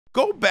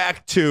go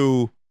back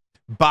to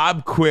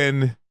Bob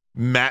Quinn,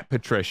 Matt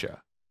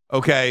Patricia.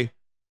 Okay,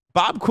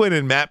 Bob Quinn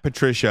and Matt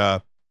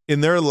Patricia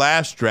in their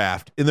last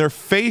draft, and they're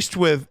faced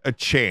with a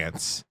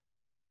chance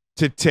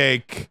to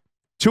take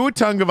Tua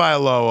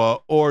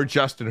Tagovailoa or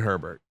Justin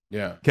Herbert.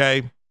 Yeah.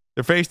 Okay,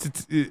 they're faced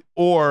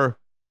or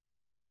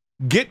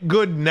get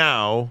good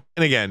now,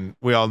 and again,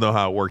 we all know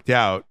how it worked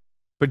out.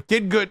 But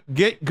get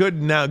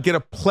good now. Get a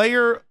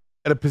player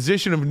at a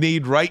position of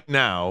need right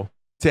now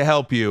to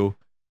help you.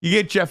 You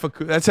get Jeff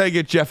Okudah. That's how you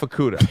get Jeff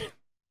Okudah,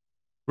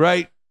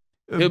 right?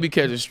 He'll be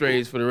catching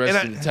strays for the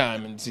rest of the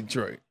time in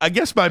Detroit. I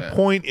guess my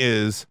point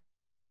is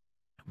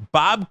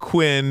Bob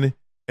Quinn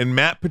and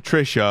Matt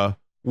Patricia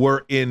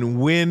were in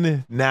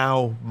win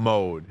now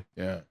mode.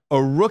 Yeah.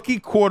 A rookie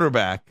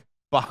quarterback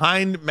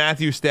behind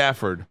Matthew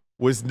Stafford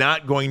was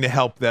not going to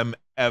help them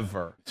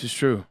ever. This is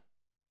true.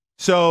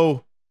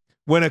 So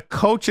when a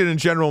coach and a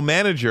general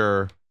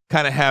manager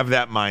kind of have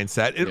that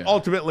mindset, and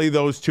ultimately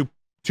those two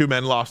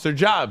men lost their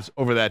jobs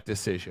over that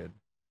decision.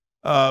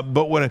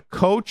 But when a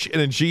coach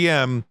and a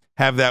GM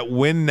have that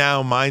win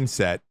now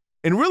mindset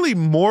and really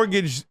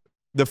mortgage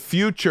the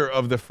future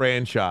of the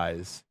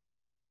franchise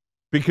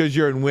because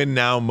you're in win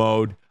now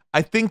mode,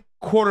 I think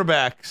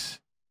quarterbacks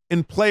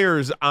and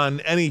players on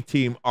any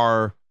team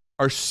are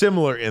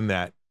similar in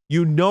that.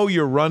 You know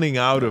you're running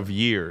out of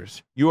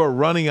years. You are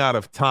running out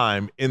of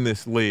time in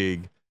this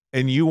league,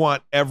 and you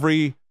want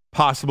every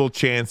possible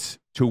chance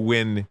to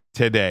win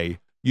today.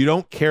 You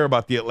don't care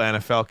about the Atlanta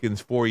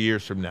Falcons 4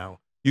 years from now.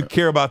 You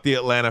care about the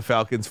Atlanta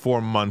Falcons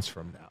 4 months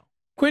from now.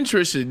 Quinn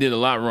Tricia did a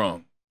lot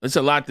wrong. It's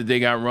a lot that they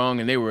got wrong,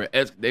 and they were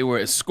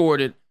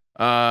escorted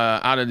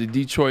out of the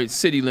Detroit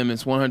city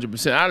limits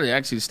 100%, out of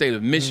the state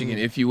of Michigan,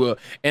 if you will.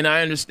 And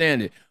I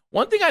understand it.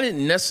 One thing I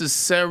didn't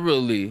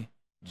necessarily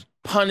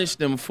punish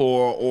them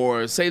for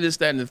or say this,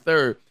 that, and the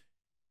third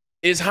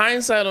is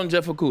hindsight on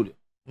Jeff Okudah.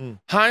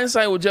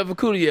 Hindsight with Jeff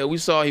Okudah, we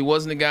saw he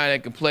wasn't a guy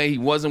that could play. He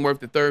wasn't worth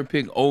the 3rd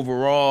pick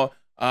overall.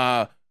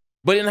 But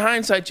in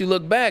hindsight, you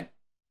look back,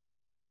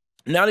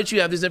 now that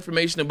you have this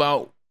information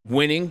about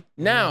winning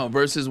now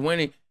versus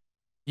winning,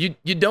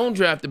 you don't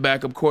draft the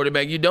backup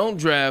quarterback. You don't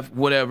draft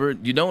whatever.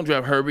 You don't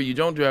draft Herbert. You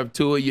don't draft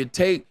Tua. You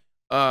take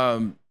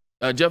Jeff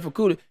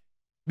Okudah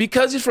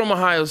because he's from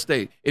Ohio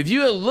State. If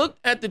you had looked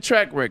at the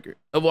track record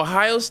of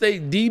Ohio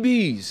State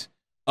DBs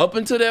up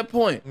until that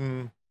point,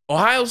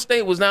 Ohio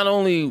State was not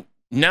only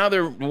now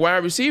they're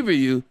wide receiver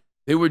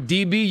they were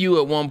DBU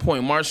at one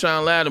point.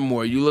 Marshawn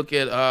Lattimore. You look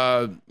at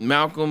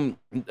Malcolm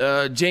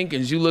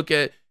Jenkins. You look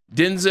at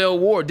Denzel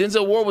Ward.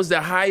 Denzel Ward was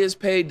the highest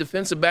paid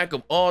defensive back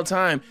of all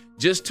time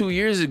just 2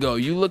 years ago.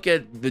 You look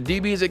at the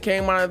DBs that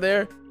came out of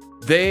there,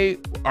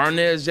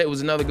 Arnez J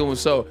was another good one.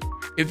 So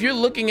if you're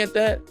looking at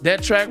that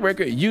track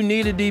record, you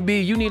need a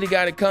DB. You need a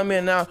guy to come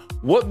in now.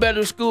 What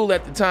better school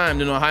at the time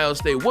than Ohio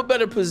State? What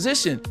better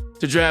position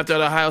to draft at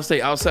Ohio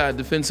State outside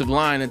defensive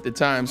line at the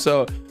time?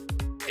 So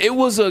it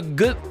was a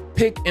good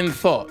pick in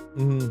thought.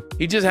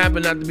 He just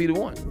happened not to be the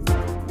one.